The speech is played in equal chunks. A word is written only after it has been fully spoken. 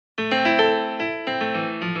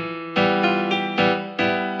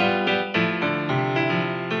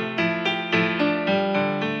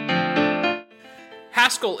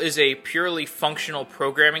Haskell is a purely functional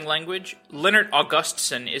programming language. Lennart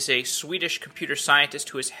Augustsson is a Swedish computer scientist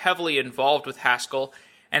who is heavily involved with Haskell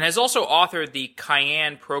and has also authored the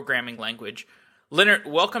Cayenne programming language. Lennart,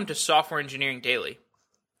 welcome to Software Engineering Daily.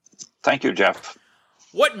 Thank you, Jeff.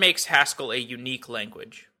 What makes Haskell a unique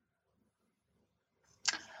language?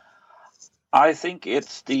 I think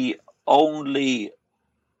it's the only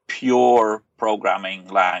pure programming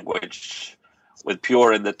language, with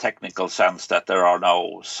pure in the technical sense that there are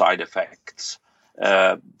no side effects,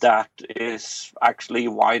 that is actually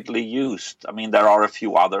widely used. I mean, there are a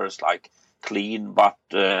few others like Clean, but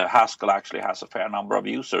Haskell actually has a fair number of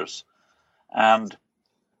users. And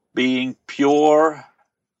being pure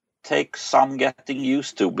takes some getting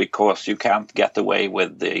used to, because you can't get away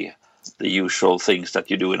with the usual things that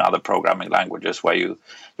you do in other programming languages where you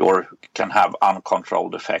can have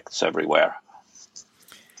uncontrolled effects everywhere.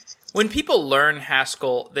 When people learn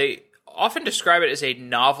Haskell, they often describe it as a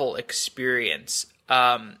novel experience,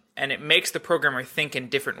 and it makes the programmer think in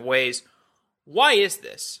different ways. Why is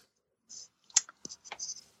this?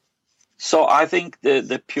 So I think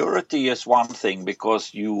the purity is one thing,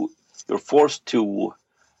 because you're forced to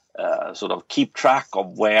sort of keep track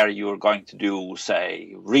of where you're going to do,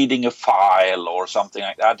 say, reading a file or something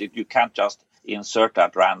like that. You can't just insert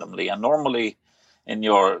that randomly. And normally in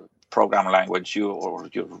your programming language,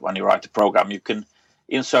 when you write a program, you can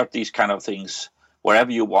insert these kind of things wherever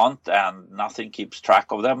you want and nothing keeps track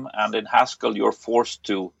of them. And in Haskell, you're forced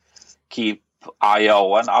to keep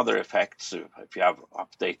I/O and other effects. If you have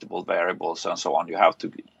updatable variables and so on, you have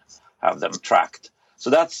to have them tracked. So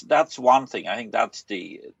that's one thing. I think that's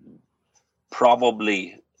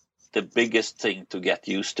probably the biggest thing to get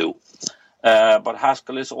used to. But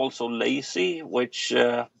Haskell is also lazy, which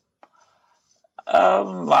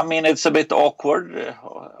I mean, it's a bit awkward.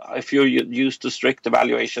 If you're used to strict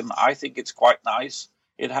evaluation, I think it's quite nice.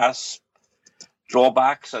 It has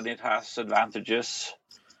drawbacks and it has advantages.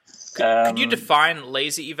 Could you define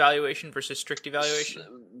lazy evaluation versus strict evaluation?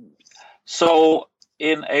 So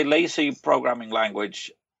in a lazy programming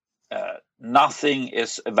language, nothing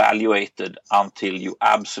is evaluated until you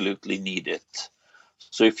absolutely need it.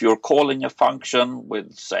 So if you're calling a function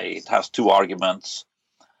with, say, it has two arguments,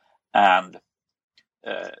 and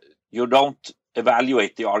you don't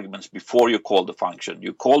evaluate the arguments before you call the function.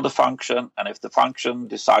 You call the function, and if the function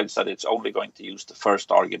decides that it's only going to use the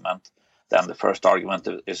first argument, then the first argument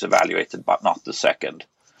is evaluated, but not the second.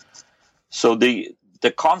 So the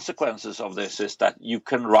consequences of this is that you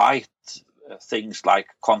can write things like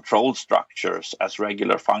control structures as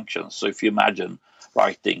regular functions. So if you imagine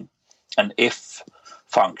writing an if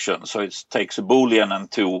function, so it takes a Boolean and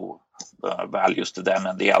two values, the then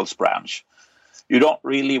and the else branch. You don't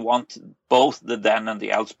really want both the then and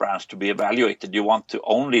the else branch to be evaluated. You want to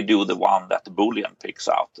only do the one that the Boolean picks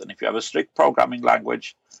out. And if you have a strict programming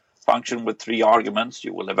language function with three arguments,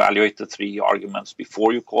 you will evaluate the three arguments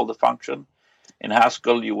before you call the function. In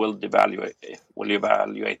Haskell, you will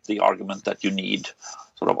evaluate the argument that you need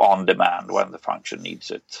sort of on demand when the function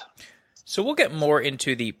needs it. So we'll get more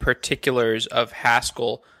into the particulars of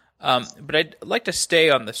Haskell, but I'd like to stay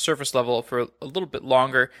on the surface level for a little bit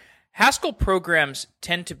longer. Haskell programs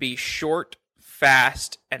tend to be short,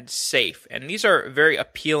 fast, and safe, and these are very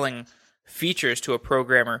appealing features to a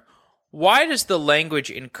programmer. Why does the language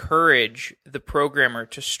encourage the programmer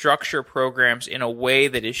to structure programs in a way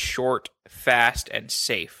that is short, fast, and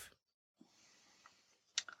safe?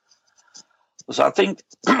 So I think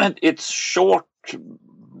it's short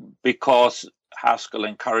because Haskell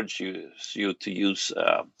encourages you to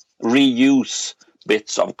reuse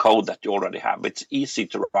bits of code that you already have. It's easy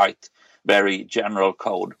to write very general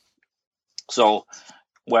code. So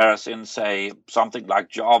whereas in, say, something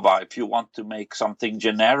like Java, if you want to make something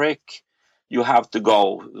generic, you have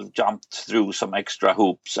to jump through some extra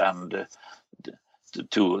hoops and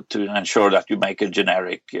to ensure that you make a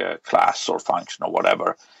generic class or function or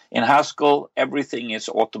whatever. In Haskell, everything is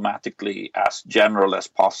automatically as general as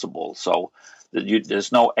possible. So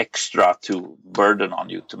there's no extra to burden on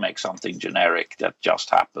you to make something generic that just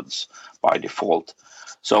happens by default.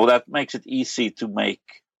 So that makes it easy to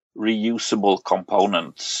make reusable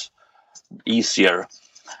components easier.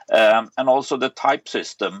 And also the type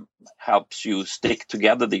system helps you stick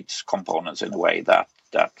together these components in a way that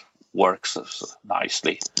works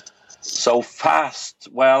nicely. So fast,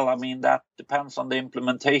 well, I mean, that depends on the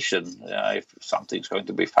implementation, if something's going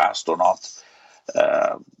to be fast or not.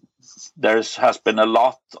 There has been a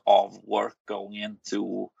lot of work going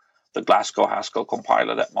into the Glasgow Haskell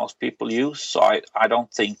compiler that most people use. So I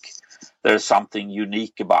don't think there's something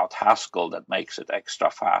unique about Haskell that makes it extra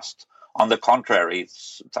fast. On the contrary,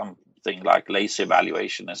 it's something like lazy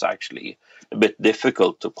evaluation is actually a bit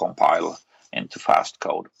difficult to compile into fast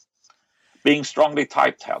code. Being strongly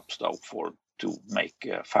typed helps, though, to make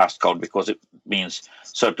fast code, because it means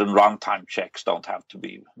certain runtime checks don't have to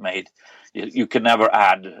be made. You can never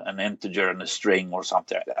add an integer and a string or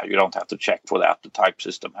something like that. You don't have to check for that. The type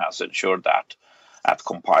system has ensured that at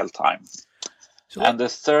compile time. And the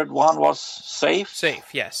third one was safe.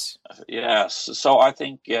 Safe, yes. Yes. So I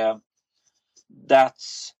think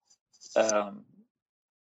that's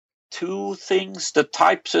two things. The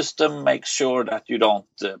type system makes sure that you don't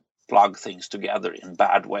plug things together in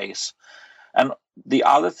bad ways. And the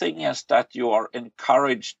other thing is that you are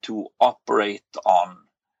encouraged to operate on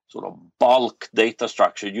sort of bulk data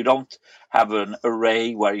structure. You don't have an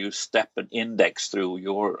array where you step an index through.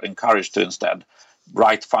 You're encouraged to instead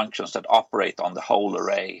write functions that operate on the whole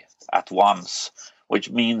array at once, which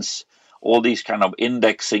means all these kind of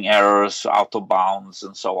indexing errors, out of bounds,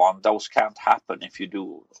 and so on, those can't happen if you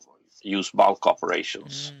do use bulk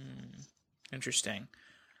operations. Interesting.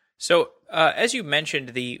 So, as you mentioned,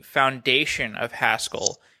 the foundation of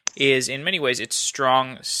Haskell is, in many ways, its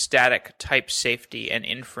strong static type safety and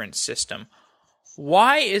inference system.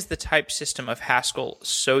 Why is the type system of Haskell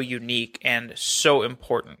so unique and so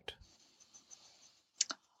important?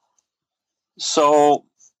 So,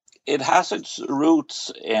 it has its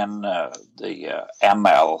roots in the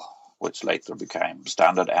ML, which later became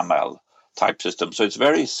standard ML type system. So, it's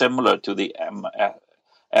very similar to the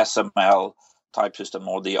SML type system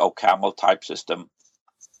or the OCaml type system.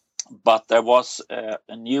 But there was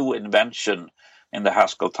a new invention in the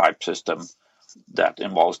Haskell type system that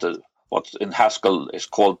involves what in Haskell is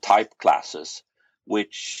called type classes,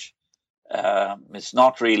 which is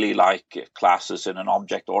not really like classes in an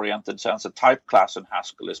object-oriented sense. A type class in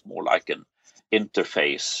Haskell is more like an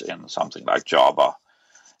interface in something like Java.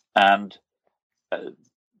 And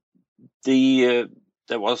there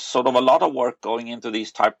was sort of a lot of work going into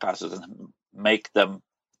these type classes and make them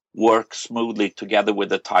work smoothly together with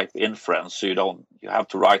the type inference. So you have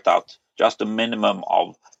to write out just a minimum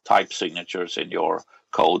of type signatures in your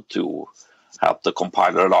code to help the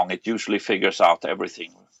compiler along. It usually figures out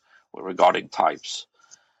everything regarding types.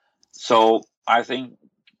 So I think,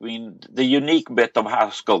 the unique bit of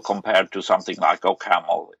Haskell compared to something like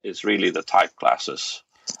OCaml is really the type classes.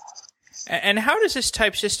 And how does this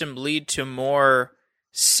type system lead to more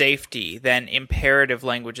safety than imperative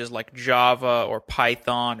languages like Java or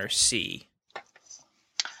Python or C?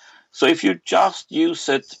 So if you just use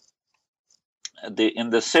it in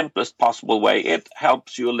the simplest possible way, it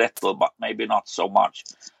helps you a little, but maybe not so much.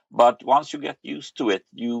 But once you get used to it,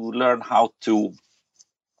 you learn how to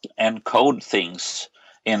encode things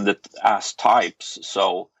as types.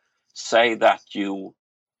 So say that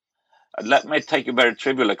let me take a very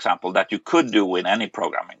trivial example that you could do in any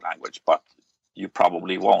programming language, but you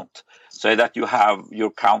probably won't. Say that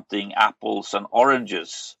you're counting apples and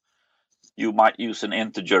oranges. You might use an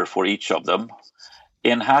integer for each of them.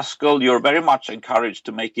 In Haskell, you're very much encouraged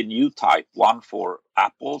to make a new type, one for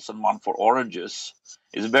apples and one for oranges.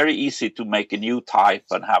 It's very easy to make a new type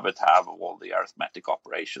and have it have all the arithmetic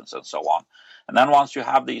operations and so on. And then once you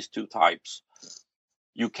have these two types,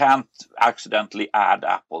 you can't accidentally add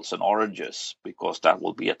apples and oranges because that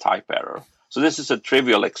will be a type error. So this is a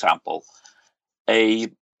trivial example. A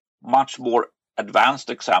much more advanced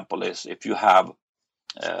example is if you have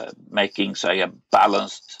making, say, a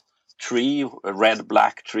balanced tree, a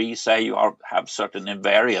red-black tree, say you have certain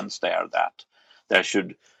invariants there, that there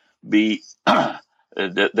should be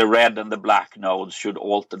the red and the black nodes should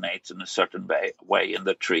alternate in a certain way in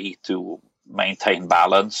the tree to maintain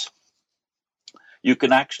balance. You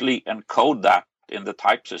can actually encode that in the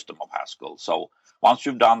type system of Haskell. So once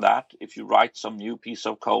you've done that, if you write some new piece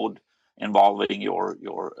of code involving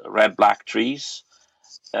your red-black trees,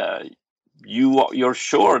 you're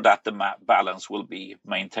sure that the balance will be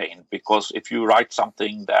maintained, because if you write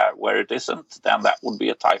something where it isn't, then that would be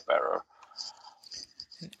a type error.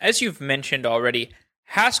 As you've mentioned already,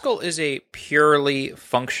 Haskell is a purely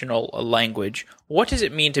functional language. What does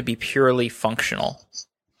it mean to be purely functional?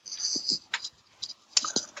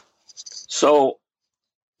 So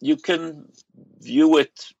you can view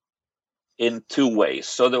it in two ways.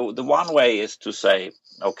 So the one way is to say,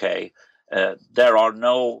 okay, there are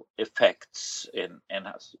no effects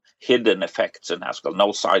hidden effects in Haskell,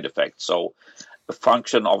 no side effects. So a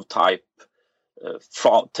function of type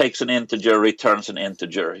takes an integer, returns an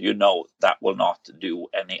integer. You know that will not do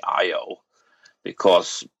any I/O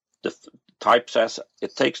because the type says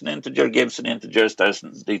it takes an integer, gives an integer.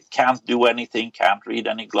 It can't do anything, can't read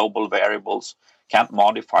any global variables, can't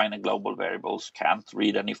modify any global variables, can't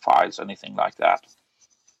read any files, anything like that.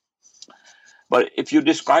 But if you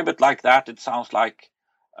describe it like that, it sounds like,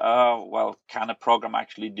 well, can a program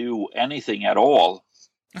actually do anything at all?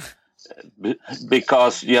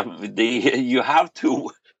 Because you have to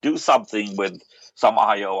do something with some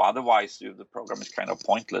I/O, otherwise the program is kind of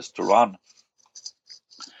pointless to run.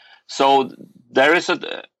 So there is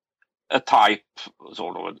a type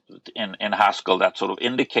sort of in Haskell that sort of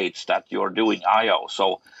indicates that you're doing I/O.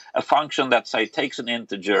 So a function that, say, takes an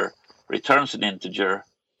integer, returns an integer,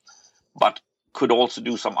 but could also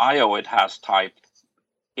do some I/O. It has type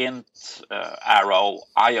int arrow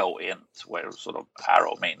IO int, where sort of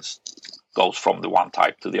arrow means goes from the one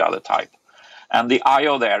type to the other type. And the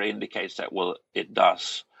I/O there indicates that, well, it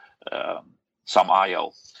does some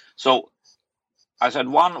I/O. So I said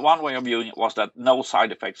one way of viewing it was that no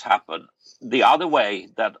side effects happen. The other way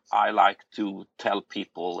that I like to tell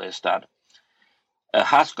people is that a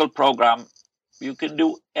Haskell program, you can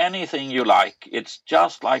do anything you like. It's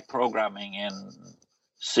just like programming in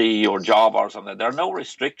C or Java or something. There are no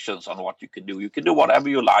restrictions on what you can do. You can do whatever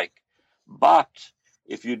you like. But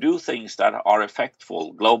if you do things that are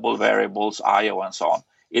effectful, global variables, I/O, and so on,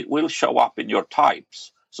 it will show up in your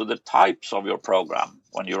types. So the types of your program,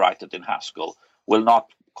 when you write it in Haskell, will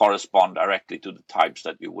not correspond directly to the types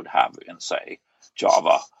that you would have in, say,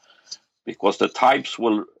 Java, because the types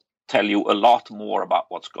will tell you a lot more about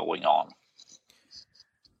what's going on.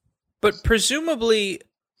 But presumably,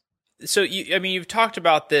 so you've talked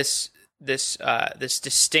about this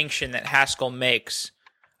distinction that Haskell makes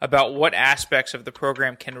about what aspects of the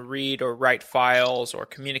program can read or write files or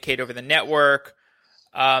communicate over the network.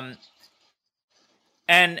 And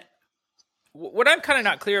what I'm kind of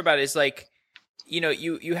not clear about is, like,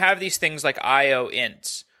 you have these things like IO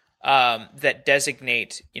ints that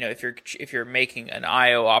designate, if you're making an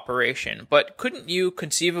IO operation, but couldn't you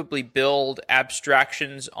conceivably build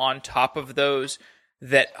abstractions on top of those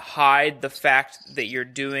that hide the fact that you're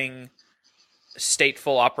doing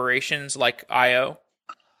stateful operations like IO?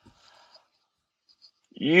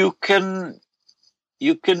 You can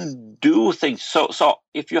do things. So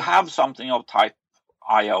if you have something of type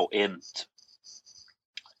IO int,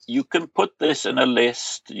 you can put this in a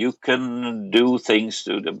list. You can do things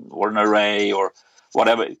or an array or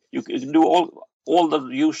whatever. You can do all the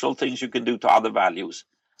usual things you can do to other values,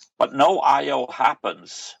 but no IO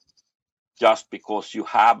happens just because you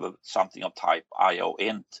have something of type IO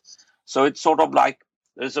int. So it's sort of like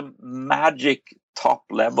there's a magic top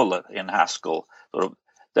level in Haskell. Sort of,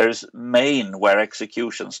 there's main where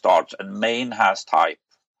execution starts, and main has type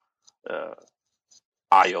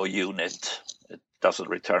IO unit. It doesn't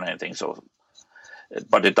return anything,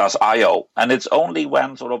 but it does IO, and it's only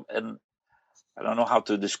when sort of I don't know how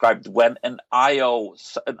to describe it, when an IO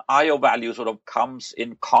value sort of comes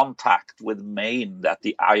in contact with main that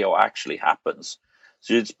the IO actually happens.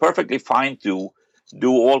 So it's perfectly fine to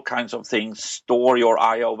do all kinds of things, store your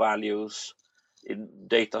IO values in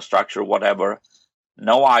data structure, whatever.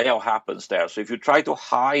 No IO happens there. So if you try to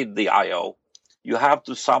hide the IO, you have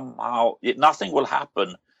to somehow, nothing will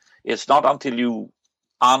happen. It's not until you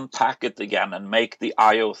unpack it again and make the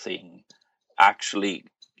IO thing actually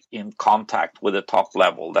in contact with the top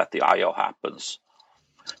level that the IO happens.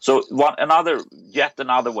 So yet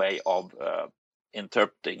another way of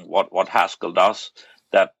interpreting what Haskell does,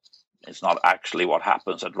 that it's not actually what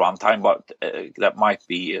happens at runtime, but that might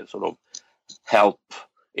be sort of help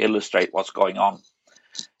illustrate what's going on.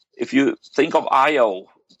 If you think of IO,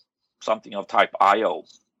 something of type IO,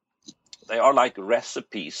 they are like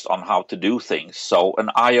recipes on how to do things. So an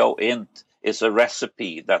IO int is a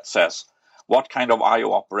recipe that says what kind of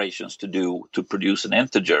IO operations to do to produce an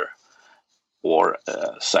integer, or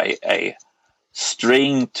say a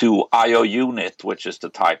string to IO unit, which is the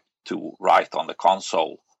type to write on the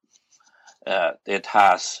console.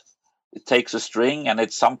 It takes a string, and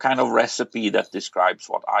it's some kind of recipe that describes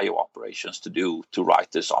what IO operations to do to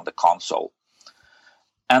write this on the console.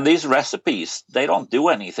 And these recipes, they don't do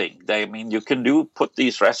anything. You can put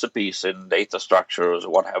these recipes in data structures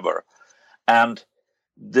or whatever. And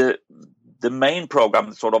the main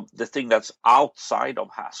program, sort of the thing that's outside of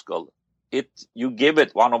Haskell, you give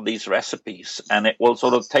it one of these recipes, and it will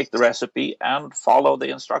sort of take the recipe and follow the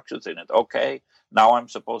instructions in it. Okay, now I'm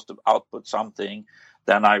supposed to output something.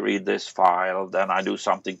 Then I read this file. Then I do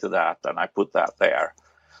something to that. Then I put that there.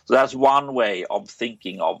 So that's one way of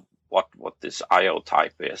thinking of what this IO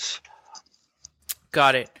type is.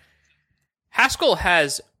 Got it. Haskell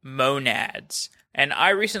has monads, and I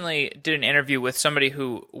recently did an interview with somebody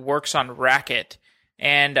who works on Racket,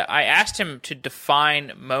 And I asked him to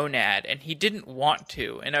define monad, and he didn't want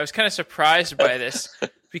to. And I was kind of surprised by this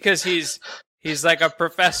because he's like a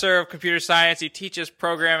professor of computer science. He teaches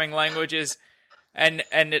programming languages, and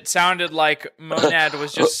it sounded like monad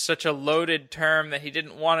was just such a loaded term that he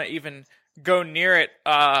didn't want to even go near it,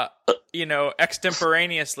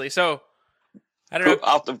 extemporaneously. So I don't know.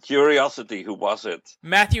 Out of curiosity, who was it?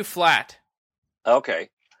 Matthew Flatt. Okay.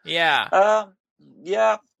 Yeah.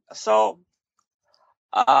 Yeah. So.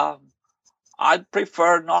 I'd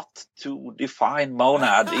prefer not to define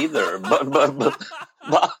monad either, but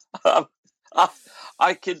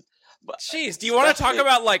I could. Jeez, do you want to talk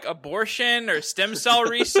about like abortion or stem cell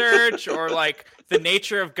research or like the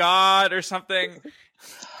nature of God or something?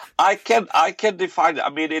 I can define it. I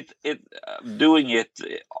mean, doing it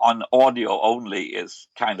on audio only is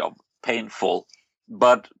kind of painful,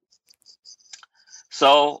 but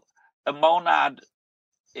so a monad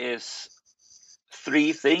is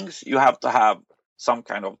three things. You have to have some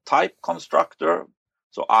kind of type constructor.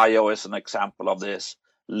 So IO is an example of this.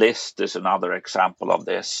 List is another example of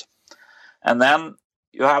this. And then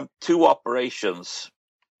you have two operations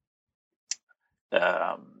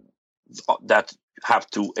that have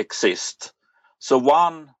to exist. So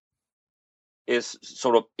one is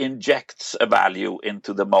sort of injects a value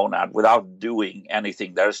into the monad without doing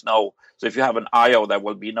anything. So if you have an IO, there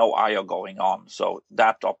will be no IO going on. So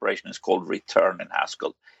that operation is called return in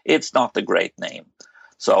Haskell. It's not a great name.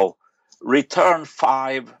 So return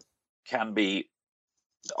 5 can be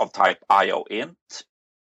of type IO int.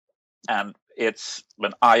 And it's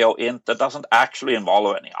an IO int that doesn't actually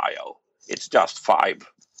involve any IO. It's just 5.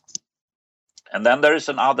 And then there is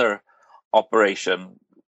another operation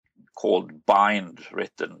called bind,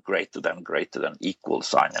 written greater than equal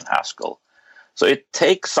sign in Haskell. So it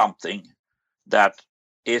takes something that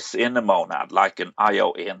is in a monad, like an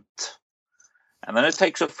IO int, and then it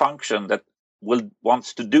takes a function that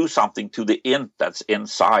wants to do something to the int that's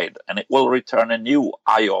inside, and it will return a new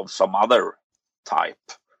IO of some other type.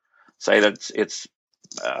 Say that its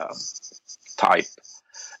type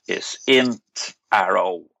is int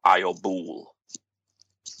arrow IO bool.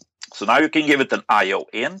 So now you can give it an IO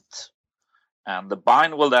int, and the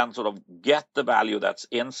bind will then sort of get the value that's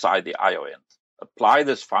inside the IO int, apply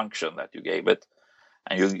this function that you gave it,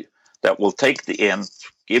 and that will take the int,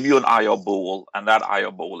 give you an IO bool, and that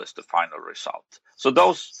IO bool is the final result. So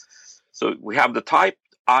we have the type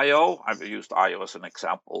IO. I've used IO as an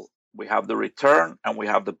example. We have the return, and we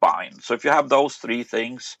have the bind. So if you have those three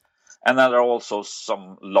things, and then there are also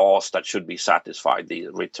some laws that should be satisfied. The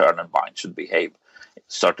return and bind should behave in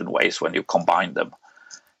certain ways when you combine them.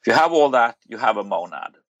 If you have all that, you have a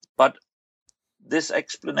monad. But this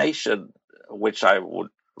explanation, which I would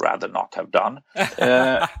rather not have done,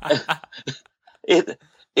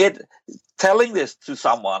 it telling this to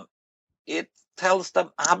someone, it tells them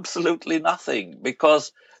absolutely nothing,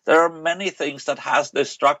 because there are many things that has this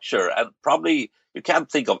structure, and probably you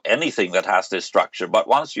can't think of anything that has this structure. But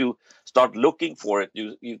once you start looking for it,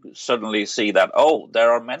 you suddenly see that,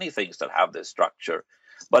 there are many things that have this structure.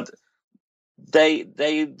 But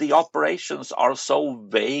the operations are so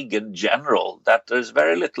vague and general that there's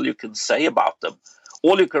very little you can say about them.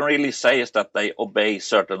 All you can really say is that they obey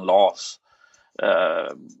certain laws,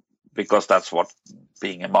 because that's what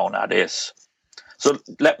being a monad is. So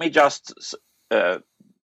let me just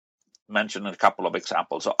mention a couple of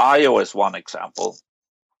examples. So IO is one example.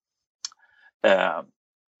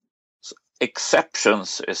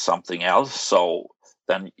 Exceptions is something else. So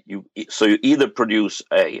you either produce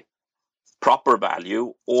a proper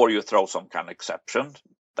value or you throw some kind of exception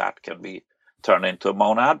that can be turned into a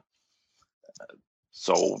monad.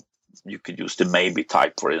 So you could use the maybe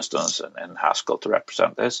type, for instance, in Haskell to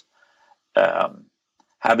represent this.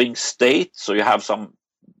 Having state, so you have some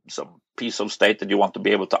piece of state that you want to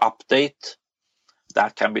be able to update,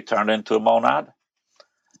 that can be turned into a monad.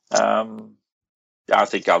 I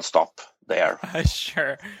think I'll stop there.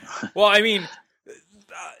 Sure. Well, I mean,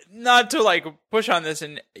 not to like push on this,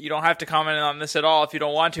 and you don't have to comment on this at all if you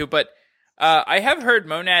don't want to, but I have heard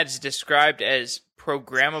monads described as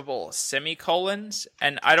programmable semicolons,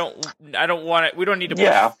 and I don't want it. We don't need to.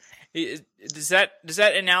 Yeah. Does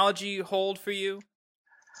that analogy hold for you?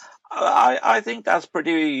 I think that's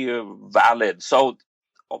pretty valid. So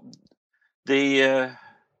the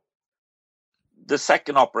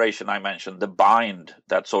second operation I mentioned, the bind,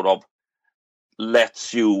 that sort of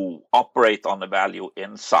lets you operate on the value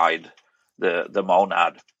inside the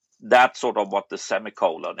monad. That's sort of what the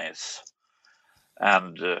semicolon is.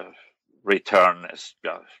 And return is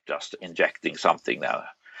just injecting something there.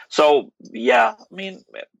 So, yeah, I mean,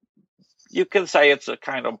 you can say it's a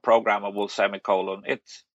kind of programmable semicolon. It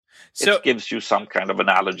gives you some kind of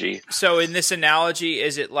analogy. So in this analogy,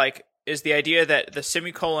 is the idea that the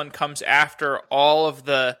semicolon comes after all of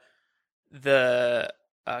the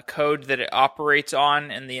code that it operates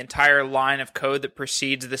on, and the entire line of code that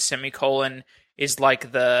precedes the semicolon is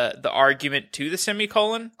like the argument to the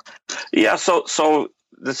semicolon? Yeah, so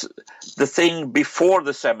the thing before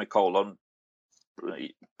the semicolon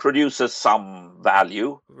produces some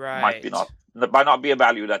value, right? Might not be a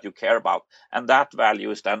value that you care about, and that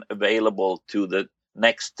value is then available to the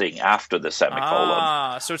next thing after the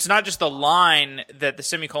semicolon. So it's not just the line that the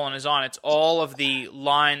semicolon is on; it's all of the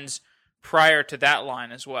lines prior to that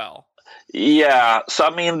line as well. Yeah, so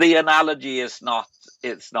I mean the analogy is not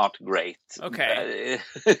great. Okay.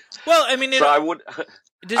 Well, I mean, so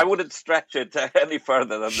I wouldn't stretch it any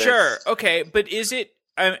further than this. Sure. Okay, but is it?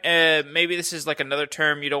 Maybe this is like another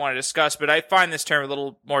term you don't want to discuss, but I find this term a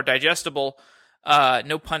little more digestible.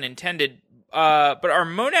 No pun intended. But are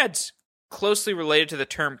monads closely related to the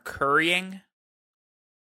term currying?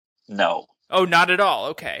 No. Oh, not at all.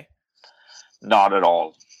 Okay. Not at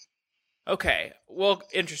all. Okay. Well,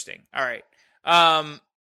 interesting. All right.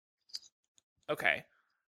 Okay.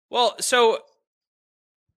 Well, so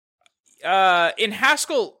in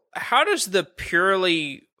Haskell, how does the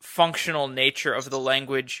purely functional nature of the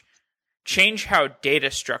language change how data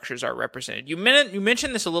structures are represented? You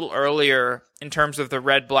mentioned this a little earlier in terms of the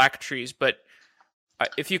red-black trees, but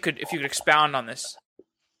if you could expound on this.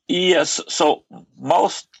 Yes. So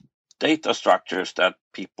most data structures that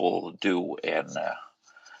people do in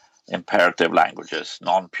imperative languages,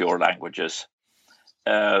 non-pure languages,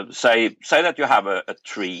 say that you have a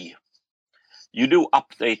tree. You do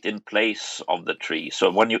update in place of the tree. So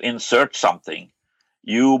when you insert something,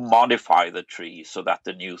 you modify the tree so that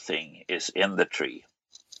the new thing is in the tree.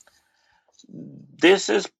 This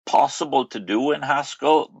is possible to do in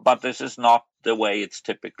Haskell, but this is not the way it's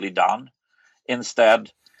typically done.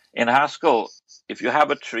 Instead, in Haskell, if you have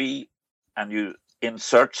a tree and you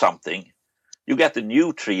insert something, you get the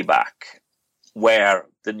new tree back where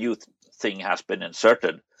the new thing has been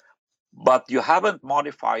inserted. But you haven't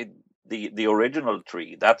modified the original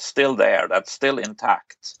tree. That's still there. That's still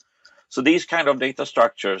intact. So these kind of data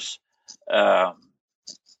structures, they're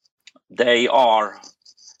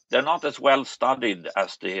not as well studied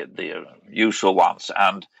as the usual ones.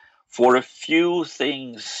 And for a few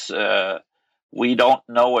things, we don't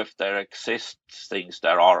know if there exist things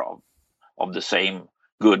that are of the same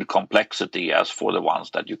good complexity as for the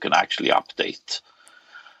ones that you can actually update.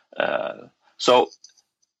 So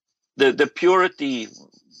the purity,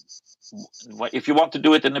 if you want to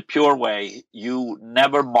do it in a pure way, you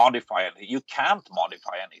never modify anything. You can't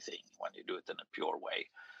modify anything when you do it in a pure way.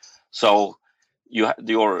 So your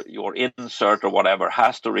insert or whatever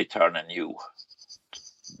has to return a new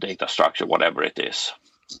data structure, whatever it is.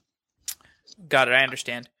 Got it. I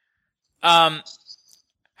understand.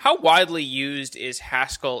 How widely used is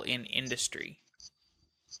Haskell in industry?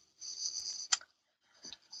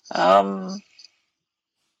 I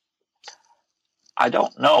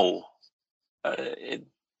don't know.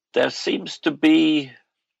 There seems to be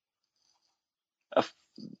a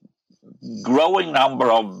growing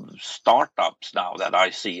number of startups now that I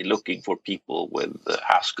see looking for people with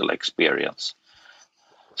Haskell experience.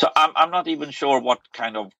 So I'm not even sure what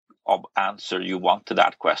kind of answer you want to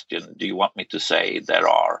that question. Do you want me to say there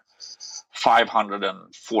are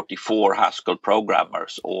 544 Haskell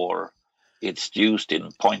programmers, or it's used in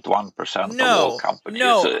 0.1% of all companies?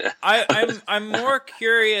 No, I'm more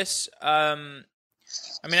curious. I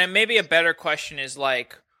mean, maybe a better question is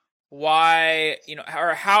like, why,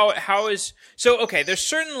 or how is, so, okay, there's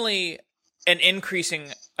certainly an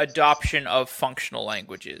increasing adoption of functional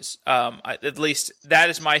languages. At least that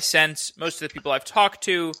is my sense. Most of the people I've talked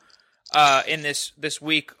to in this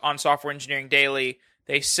week on Software Engineering Daily,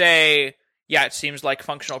 they say, yeah, it seems like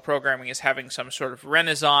functional programming is having some sort of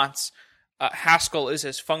renaissance. Haskell is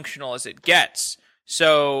as functional as it gets.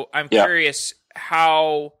 So I'm curious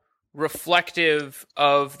how reflective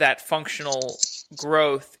of that functional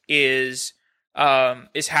growth is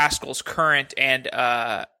Haskell's current and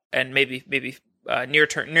maybe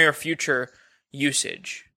near future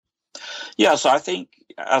usage. Yeah, so I think,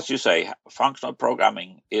 as you say, functional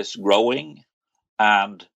programming is growing,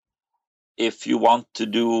 and if you want to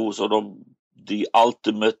do sort of the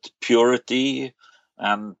ultimate purity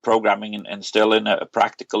and programming and still in a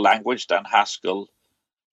practical language, then Haskell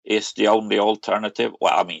is the only alternative.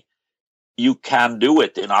 Well, I mean, you can do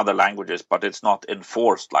it in other languages, but it's not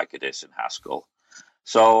enforced like it is in Haskell.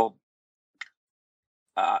 So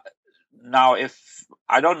Now, if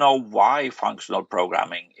I don't know why functional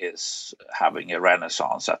programming is having a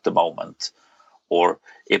renaissance at the moment, or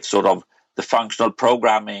if sort of the functional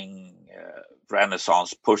programming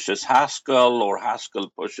renaissance pushes Haskell, or Haskell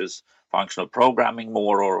pushes functional programming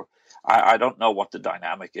more, or I don't know what the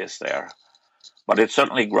dynamic is there, but it's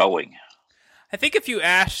certainly growing. I think if you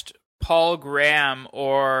asked Paul Graham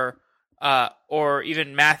or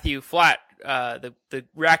even Matthew Flatt, the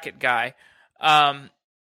Racket guy,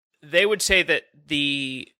 they would say that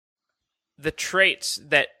the traits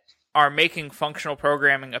that are making functional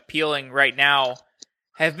programming appealing right now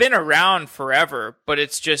have been around forever, but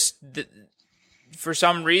it's just for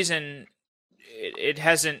some reason it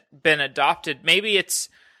hasn't been adopted. Maybe it's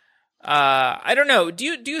I don't know. Do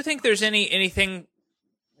you think there's anything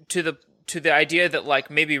to the idea that like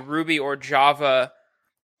maybe Ruby or Java,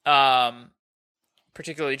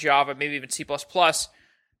 particularly Java, maybe even C++,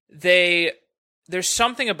 there's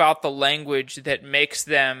something about the language that makes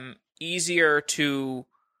them easier to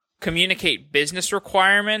communicate business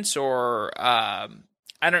requirements, or I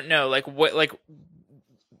don't know, like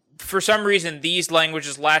for some reason these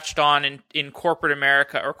languages latched on in corporate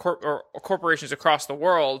America or corporations across the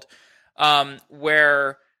world,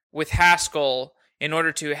 where with Haskell, in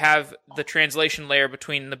order to have the translation layer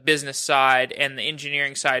between the business side and the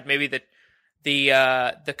engineering side, maybe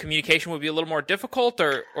the communication would be a little more difficult,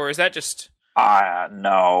 or is that just...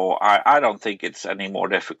 No, I don't think it's any more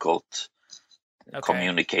difficult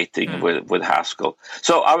communicating with Haskell.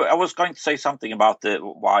 So I was going to say something about the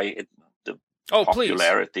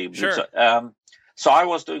popularity. Please. Sure. So I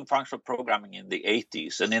was doing functional programming in the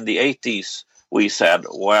 80s, and in the 80s we said,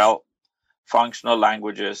 well, functional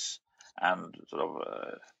languages and sort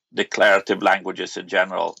of declarative languages in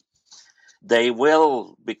general, they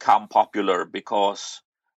will become popular because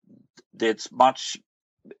it's much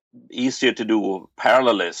easier to do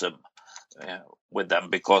parallelism with them,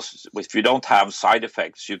 because if you don't have side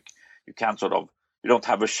effects, you can't you don't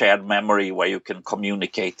have a shared memory where you can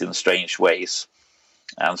communicate in strange ways,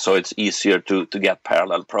 and so it's easier to get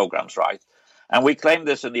parallel programs right. And we claimed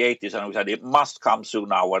this in the 80s, and we said it must come soon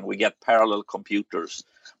now when we get parallel computers.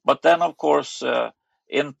 But then, of course,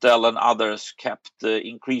 Intel and others kept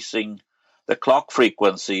increasing the clock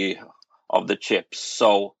frequency of the chips,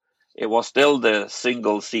 so it was still the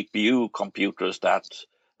single CPU computers that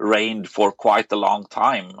reigned for quite a long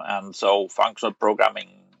time. And so functional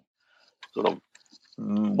programming sort of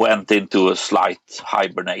went into a slight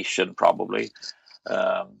hibernation, probably.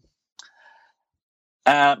 But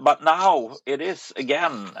now it is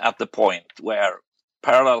again at the point where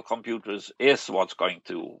parallel computers is what's going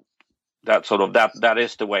to, that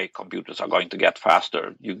is the way computers are going to get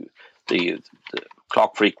faster. The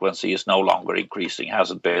clock frequency is no longer increasing,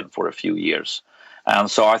 hasn't been for a few years. And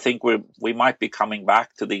so I think we might be coming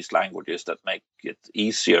back to these languages that make it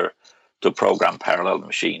easier to program parallel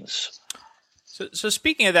machines. So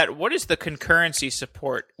speaking of that, what is the concurrency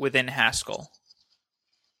support within Haskell?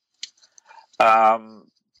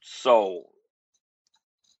 So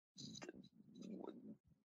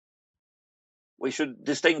we should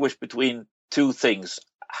distinguish between two things.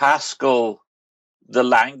 Haskell, the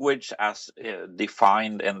language as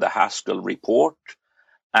defined in the Haskell report,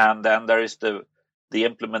 and then there is the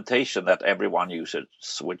implementation that everyone uses,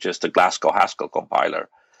 which is the Glasgow Haskell compiler.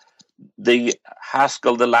 The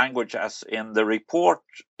Haskell, the language as in the report,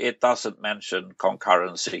 it doesn't mention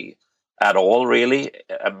concurrency at all, really.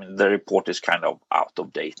 I mean, the report is kind of out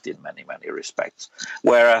of date in many, many respects.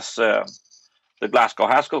 Whereas the Glasgow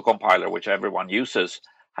Haskell compiler, which everyone uses,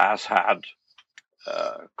 has had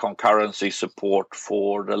concurrency support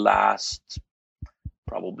for the last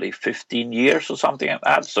probably 15 years or something like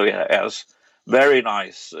that. So it has very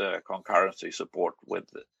nice concurrency support.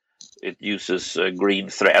 It uses green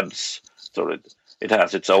threads, so it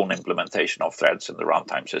has its own implementation of threads in the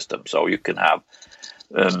runtime system. So you can have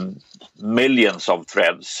millions of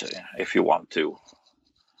threads if you want to,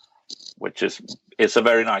 it's a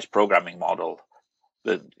very nice programming model.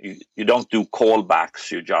 You don't do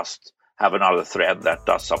callbacks, you just have another thread that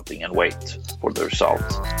does something and wait for the result.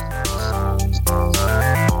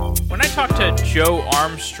 When I talked to Joe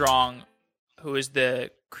Armstrong, who is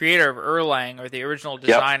the creator of Erlang, or the original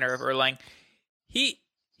designer of Erlang, he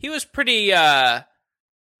was pretty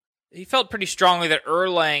he felt pretty strongly that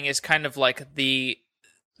Erlang is kind of like the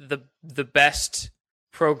best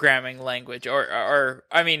programming language, or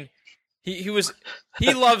I mean, he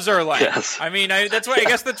loves Erlang. Yes. I mean, that's what I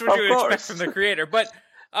guess that's what you would expect from the creator. But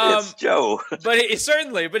it's Joe.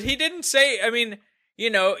 But he didn't say. I mean,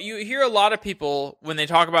 you hear a lot of people when they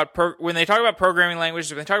talk about programming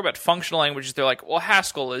languages, when they talk about functional languages, they're like, well,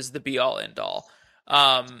 Haskell is the be all end all.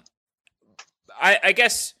 I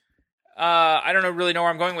guess I don't really know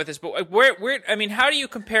where I'm going with this, but I mean, how do you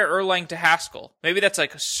compare Erlang to Haskell? Maybe that's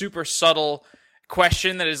like a super subtle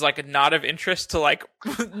question that is like not of interest to like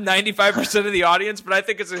 95% of the audience, but I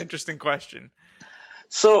think it's an interesting question.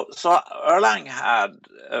 So Erlang had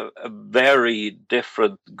a very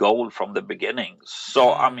different goal from the beginning.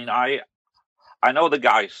 So I mean, I know the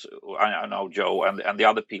guys, I know Joe and the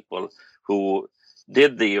other people who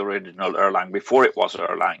did the original Erlang before it was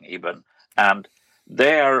Erlang even, and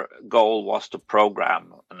their goal was to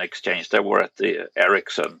program an exchange. They were at the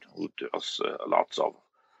Ericsson, who does lots of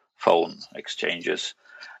phone exchanges,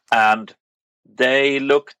 and they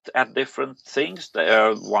looked at different things.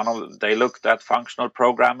 They looked at functional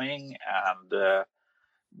programming, and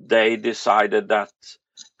they decided that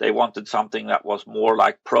they wanted something that was more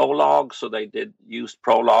like Prolog, so they use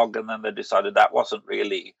Prolog, and then they decided that wasn't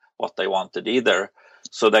really what they wanted either.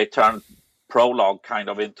 So they turned Prolog kind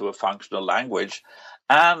of into a functional language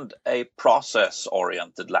and a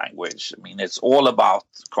process-oriented language. I mean, it's all about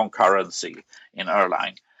concurrency in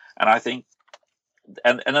Erlang. And I think,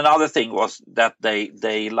 and another thing was that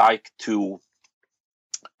they like to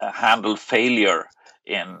handle failure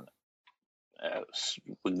in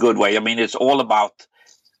a good way. I mean, it's all about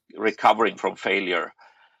recovering from failure.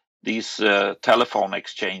 These telephone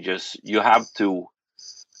exchanges, you have to,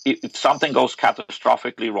 if something goes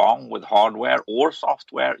catastrophically wrong with hardware or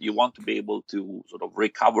software, you want to be able to sort of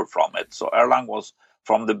recover from it. So Erlang was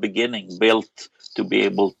from the beginning built to be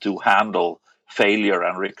able to handle failure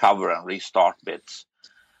and recover and restart bits.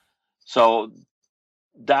 So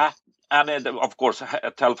that, and of course,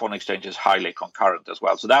 a telephone exchange is highly concurrent as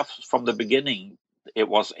well. So that from the beginning, it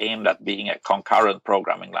was aimed at being a concurrent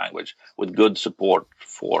programming language with good support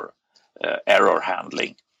for error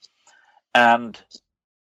handling. And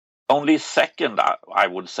only second, I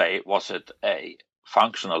would say, was it a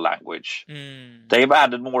functional language. They've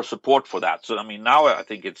added more support for that. So, I mean, now I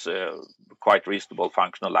think it's a quite reasonable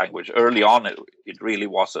functional language. Early on, it really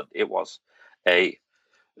wasn't. It was a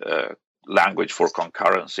language for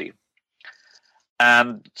concurrency.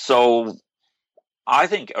 And so I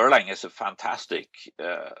think Erlang is a fantastic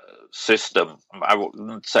system. I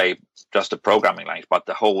wouldn't say just a programming language, but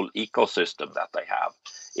the whole ecosystem that they have.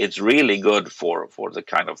 It's really good for the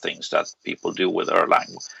kind of things that people do with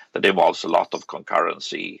Erlang that involves a lot of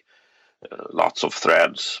concurrency, lots of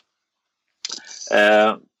threads.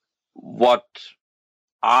 What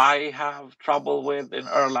I have trouble with in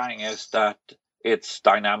Erlang is that it's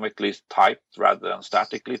dynamically typed rather than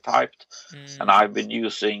statically typed. And I've been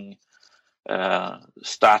using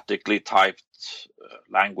statically typed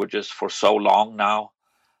languages for so long now.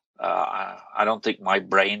 I don't think my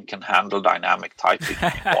brain can handle dynamic typing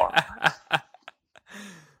anymore.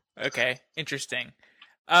 Okay, interesting.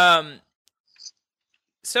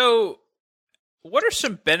 So what are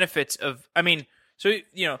some benefits of, we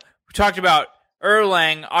talked about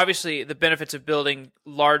Erlang. Obviously, the benefits of building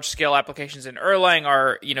large-scale applications in Erlang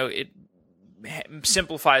are, it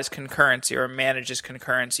simplifies concurrency or manages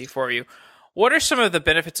concurrency for you. What are some of the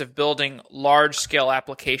benefits of building large-scale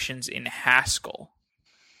applications in Haskell?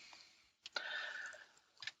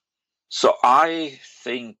 So I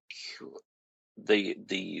think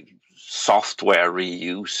the software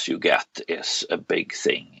reuse you get is a big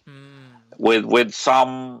thing. With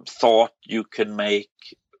some thought, you can make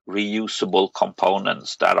reusable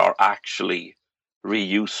components that are actually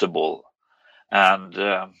reusable, and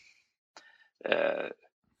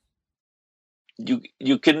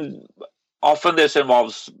you can. Often this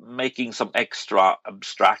involves making some extra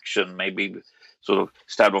abstraction, maybe sort of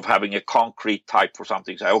instead of having a concrete type for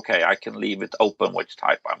something, say, okay, I can leave it open which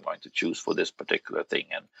type I'm going to choose for this particular thing.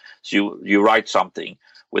 And so you write something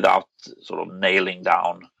without sort of nailing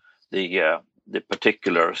down the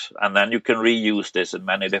particulars, and then you can reuse this in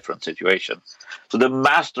many different situations. So the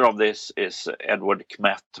master of this is Edward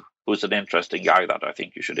Kmet, who's an interesting guy that I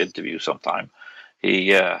think you should interview sometime.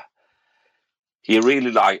 He really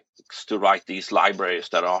likes to write these libraries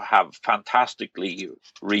that have fantastically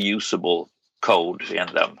reusable code in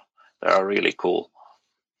them. They are really cool.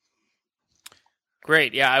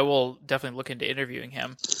 Great. Yeah, I will definitely look into interviewing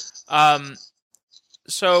him.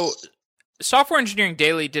 So Software Engineering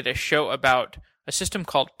Daily did a show about a system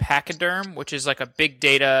called Pachyderm, which is like a big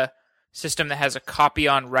data system that has a copy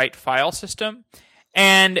on write file system.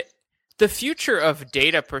 And the future of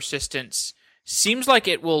data persistence seems like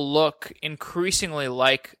it will look increasingly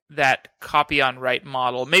like that copy on write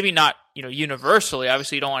model. Maybe not, universally.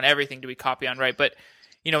 Obviously, you don't want everything to be copy on write, but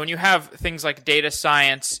when you have things like data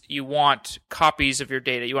science, you want copies of your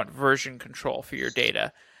data. You want version control for your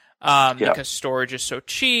data because storage is so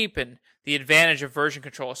cheap and the advantage of version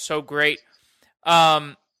control is so great.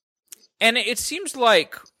 And it seems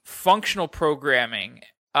like functional programming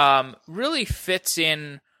really fits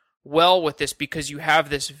in well with this because you have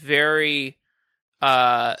this very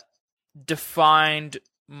defined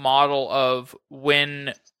model of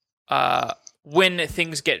when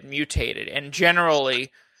things get mutated, and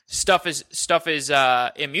generally stuff is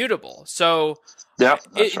immutable. So, Yeah,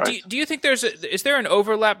 that's right. do you think is there an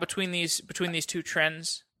overlap between these two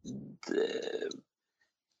trends?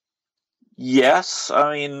 Yes,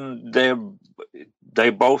 I mean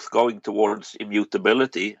they're both going towards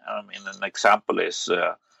immutability. I mean, an example is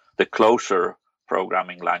the Closure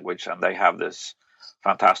programming language, and they have this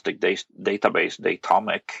fantastic database,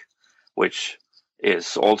 Datomic, which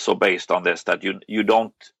is also based on this, that you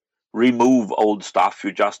don't remove old stuff,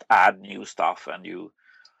 you just add new stuff, and you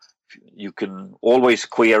can always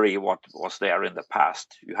query what was there in the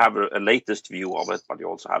past. You have a latest view of it, but you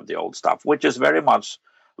also have the old stuff, which is very much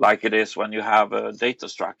like it is when you have a data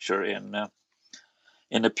structure in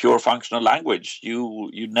a pure functional language. You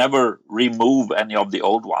never remove any of the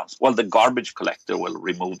old ones. Well, the garbage collector will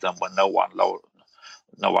remove them when no one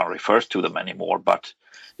refers to them anymore, but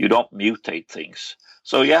you don't mutate things.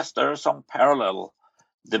 So yes, there is some parallel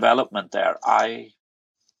development there. I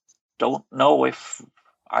don't know if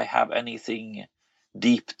I have anything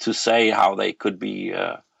deep to say how they could be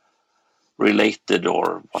related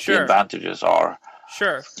or what the advantages are.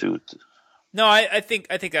 Sure. No, I think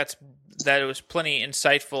that it was plenty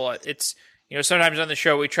insightful. It's, sometimes on the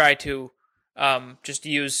show we try to just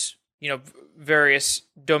use various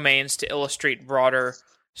domains to illustrate broader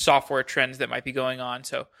software trends that might be going on.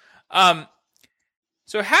 So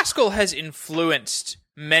Haskell has influenced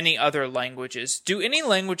many other languages. Do any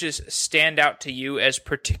languages stand out to you as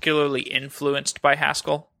particularly influenced by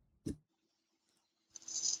Haskell?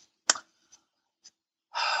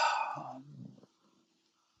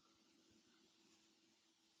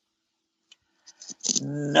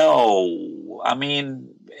 No, I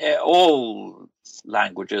mean, all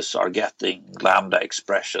languages are getting lambda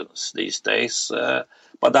expressions these days,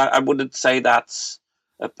 but I wouldn't say that's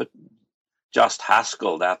just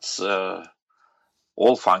Haskell. That's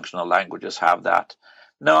all functional languages have that.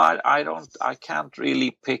 No, I don't. I can't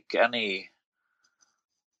really pick any.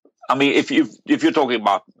 I mean, if you're talking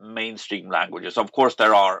about mainstream languages, of course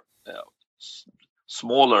there are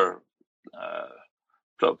smaller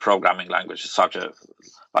programming languages, such as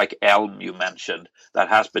like Elm you mentioned, that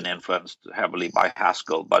has been influenced heavily by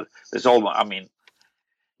Haskell. But there's almost, I mean,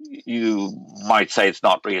 you might say it's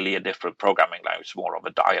not really a different programming language, more of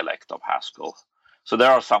a dialect of Haskell. So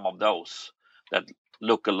there are some of those that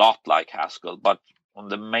look a lot like Haskell, but on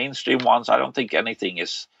the mainstream ones, I don't think anything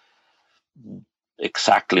is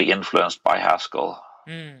exactly influenced by Haskell.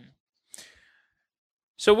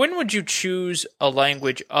 So when would you choose a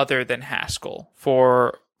language other than Haskell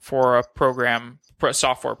for a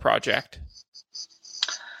software project?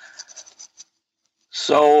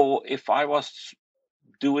 So if I was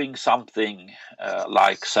doing something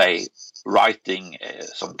like, say, writing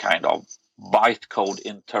some kind of bytecode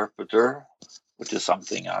interpreter, which is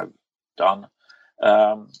something I've done,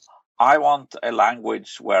 I want a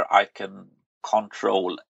language where I can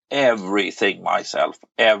control everything myself,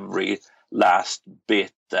 every last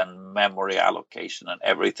bit and memory allocation and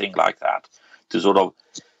everything like that, to sort of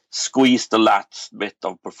squeeze the last bit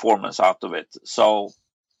of performance out of it. So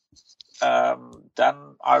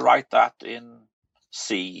then I write that in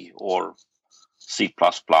C or C++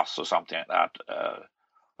 or something like that,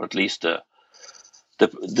 or at least the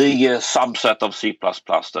subset of C++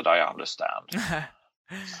 that I understand.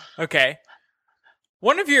 Okay.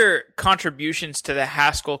 One of your contributions to the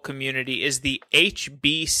Haskell community is the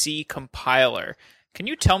HBC compiler. Can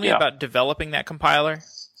you tell me about developing that compiler?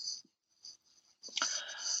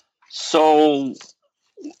 So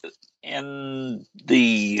in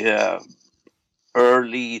the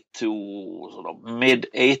early to sort of mid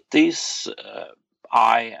 80s,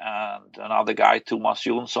 I and another guy, Thomas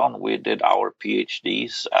Jonsson, we did our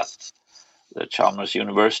PhDs at the Chalmers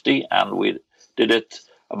University, and we did it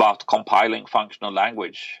about compiling functional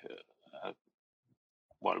language.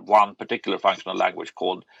 One particular functional language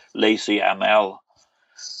called Lazy ML,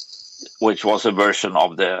 which was a version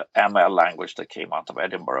of the ML language that came out of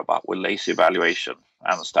Edinburgh, but with lazy evaluation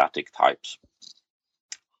and static types.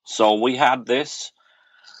 So we had this,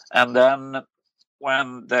 and then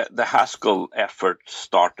when the Haskell effort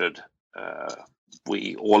started,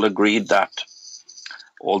 we all agreed that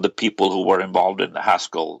all the people who were involved in the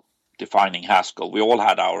Haskell, defining Haskell, we all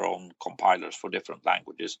had our own compilers for different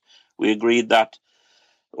languages. We agreed that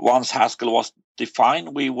once Haskell was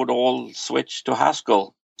defined, we would all switch to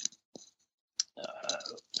Haskell.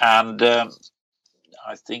 And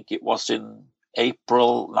I think it was in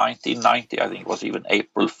April 1990. I think it was even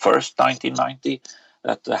April 1st, 1990,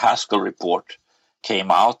 that the Haskell report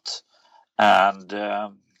came out. And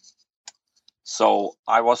so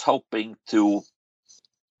I was hoping to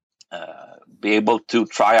be able to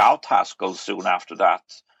try out Haskell soon after that,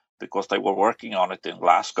 because they were working on it in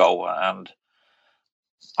Glasgow. And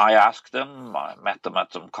I asked them, I met them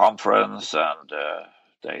at some conference, and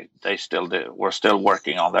they still were still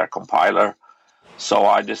working on their compiler. So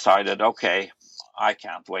I decided, okay, I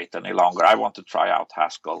can't wait any longer. I want to try out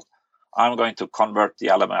Haskell. I'm going to convert the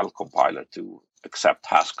LML compiler to accept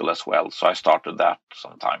Haskell as well. So I started that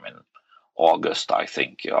sometime in August, I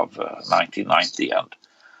think, of 1990, and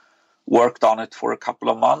worked on it for a couple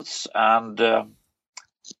of months. And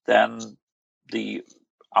then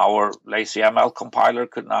our LazyML compiler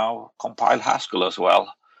could now compile Haskell as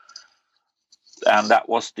well. And that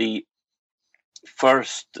was the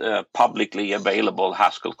first publicly available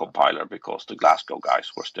Haskell compiler, because the Glasgow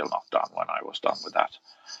guys were still not done when I was done with that.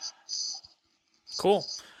 Cool.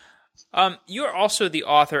 You are also the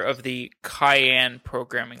author of the Cayenne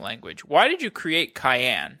programming language. Why did you create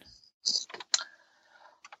Cayenne?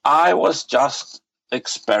 I was just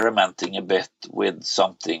experimenting a bit with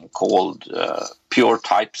something called pure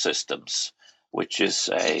type systems, which is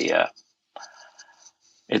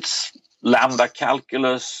it's lambda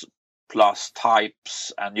calculus plus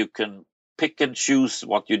types, and you can pick and choose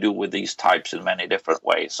what you do with these types in many different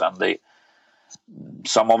ways. And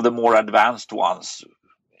some of the more advanced ones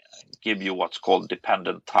give you what's called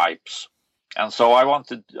dependent types. And so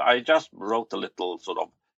I just wrote a little sort of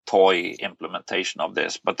toy implementation of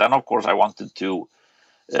this. But then, of course, I wanted to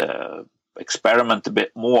experiment a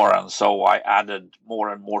bit more. And so I added more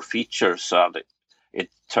and more features so that it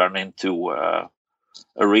turned into a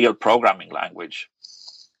real programming language.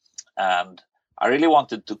 And I really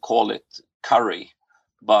wanted to call it Curry,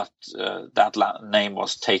 but that name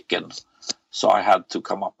was taken. So I had to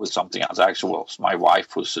come up with something else. Actually, it was my wife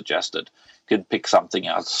who suggested you could pick something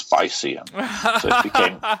else spicy. And so it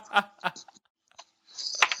became...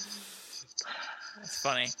 That's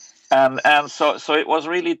funny. And so it was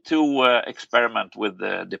really to experiment with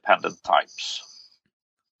the dependent types.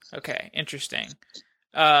 Okay, interesting.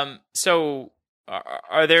 So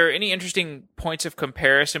are there any interesting points of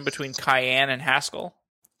comparison between Cayenne and Haskell?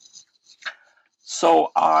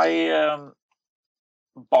 So I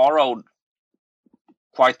borrowed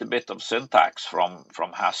quite a bit of syntax from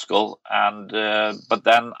Haskell, and but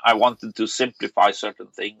then I wanted to simplify certain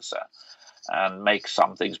things and make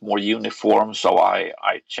some things more uniform. So I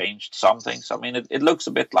changed some things. I mean, it looks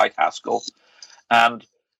a bit like Haskell, and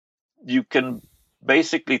you can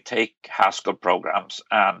basically take Haskell programs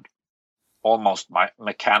and almost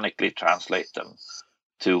mechanically translate them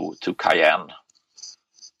to Cayenne.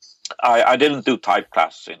 I didn't do type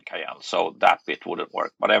classes in Cayenne, so that bit wouldn't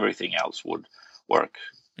work, but everything else would work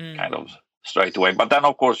kind of straight away. But then,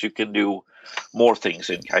 of course, you can do more things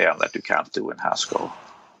in Cayenne that you can't do in Haskell.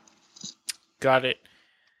 Got it.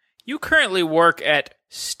 You currently work at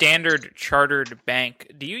Standard Chartered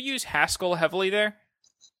Bank. Do you use Haskell heavily there?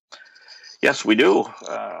 Yes, we do.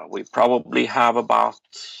 We probably have about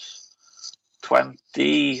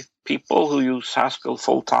 20 people who use Haskell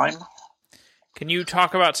full time. Can you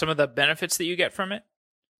talk about some of the benefits that you get from it?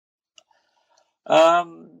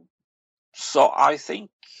 So I think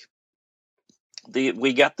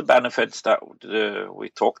we get the benefits that we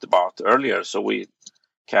talked about earlier. So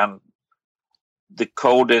the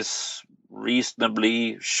code is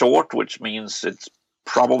reasonably short, which means it's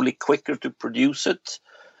probably quicker to produce it,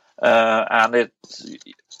 and it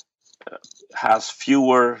has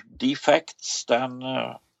fewer defects than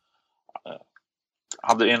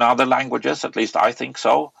in other languages. At least I think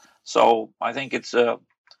so. So I think it's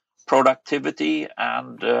productivity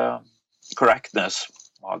and correctness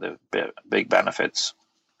are the big benefits.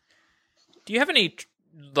 Do you have any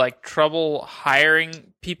trouble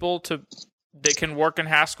hiring people that can work in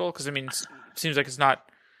Haskell? Because I mean, it seems like it's not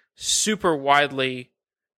super widely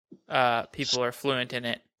people are fluent in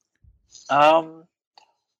it.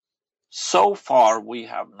 So far, we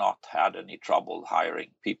have not had any trouble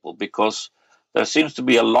hiring people, because there seems to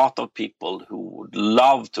be a lot of people who would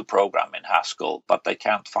love to program in Haskell, but they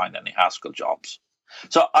can't find any Haskell jobs.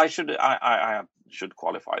 So I should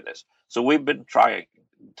qualify this. So we've been trying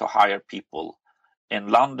to hire people in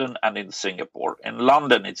London and in Singapore. In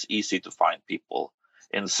London, it's easy to find people.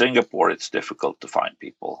 In Singapore, it's difficult to find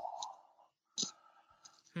people.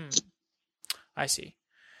 I see.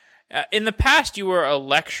 In the past, you were a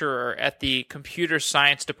lecturer at the computer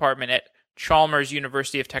science department at Chalmers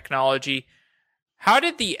University of Technology. How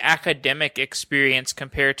did the academic experience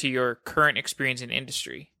compare to your current experience in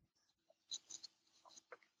industry?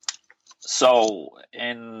 So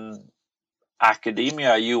in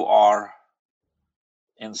academia, you are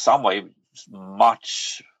in some way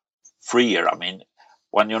much freer. I mean,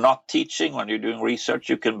 when you're not teaching, when you're doing research,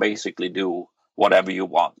 you can basically do whatever you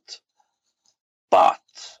want. But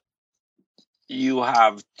you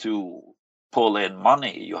have to pull in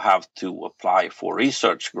money, you have to apply for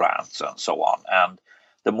research grants and so on. And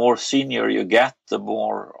the more senior you get, the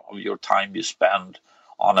more of your time you spend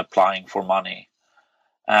on applying for money.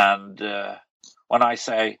 And when I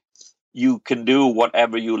say you can do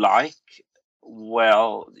whatever you like,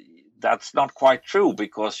 well, that's not quite true,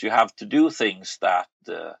 because you have to do things that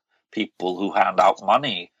people who hand out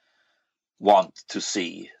money want to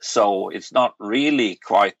see. So it's not really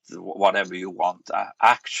quite whatever you want,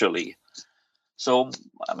 actually. So,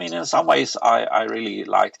 I mean, in some ways, I really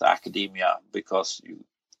like the academia, because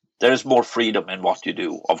there's more freedom in what you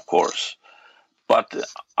do, of course. But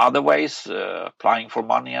other ways, applying for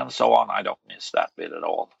money and so on, I don't miss that bit at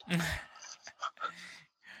all.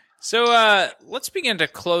 So let's begin to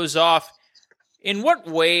close off. In what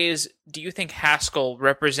ways do you think Haskell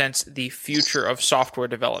represents the future of software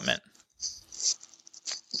development?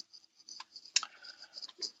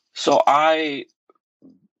 So I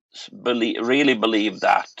really believe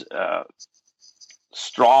that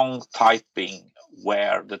strong typing,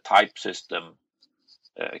 where the type system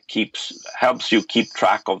helps you keep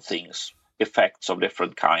track of things, effects of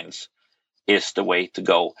different kinds, is the way to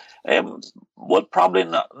go. Will probably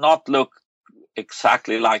not look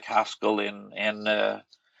exactly like Haskell in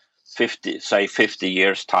 50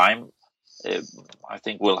 years time. I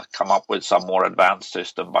think we'll come up with some more advanced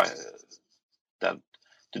system to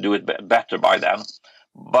do it better by then.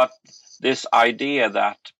 But this idea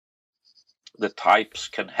that the types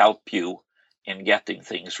can help you in getting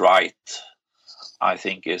things right, I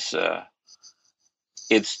think it's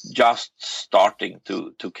just starting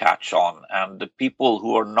to catch on. And the people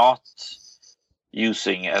who are not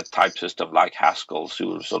using a type system like Haskell's,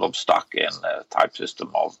 who are sort of stuck in a type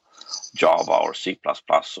system of Java or C++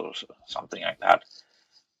 or something like that,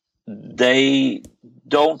 they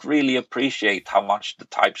don't really appreciate how much the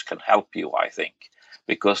types can help you, I think,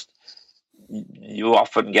 because you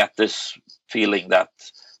often get this feeling that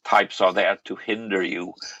types are there to hinder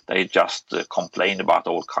you. They just complain about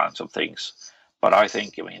all kinds of things. But I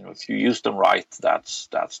think, if you use them right, that's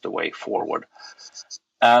the way forward.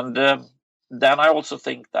 And then I also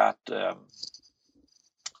think that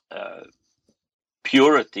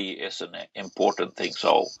purity is an important thing.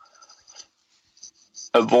 So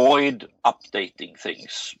avoid updating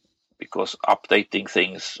things, because updating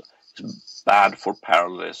things is bad for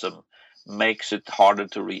parallelism, makes it harder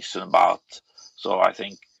to reason about. So I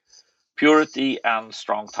think purity and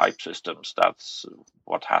strong type systems, that's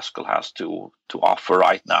what Haskell has to offer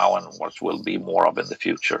right now, and what will be more of in the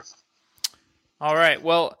future. All right.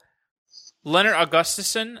 Well, Lennart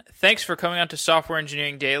Augustsson, thanks for coming on to Software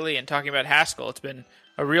Engineering Daily and talking about Haskell. It's been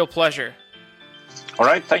a real pleasure. All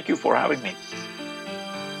right. Thank you for having me.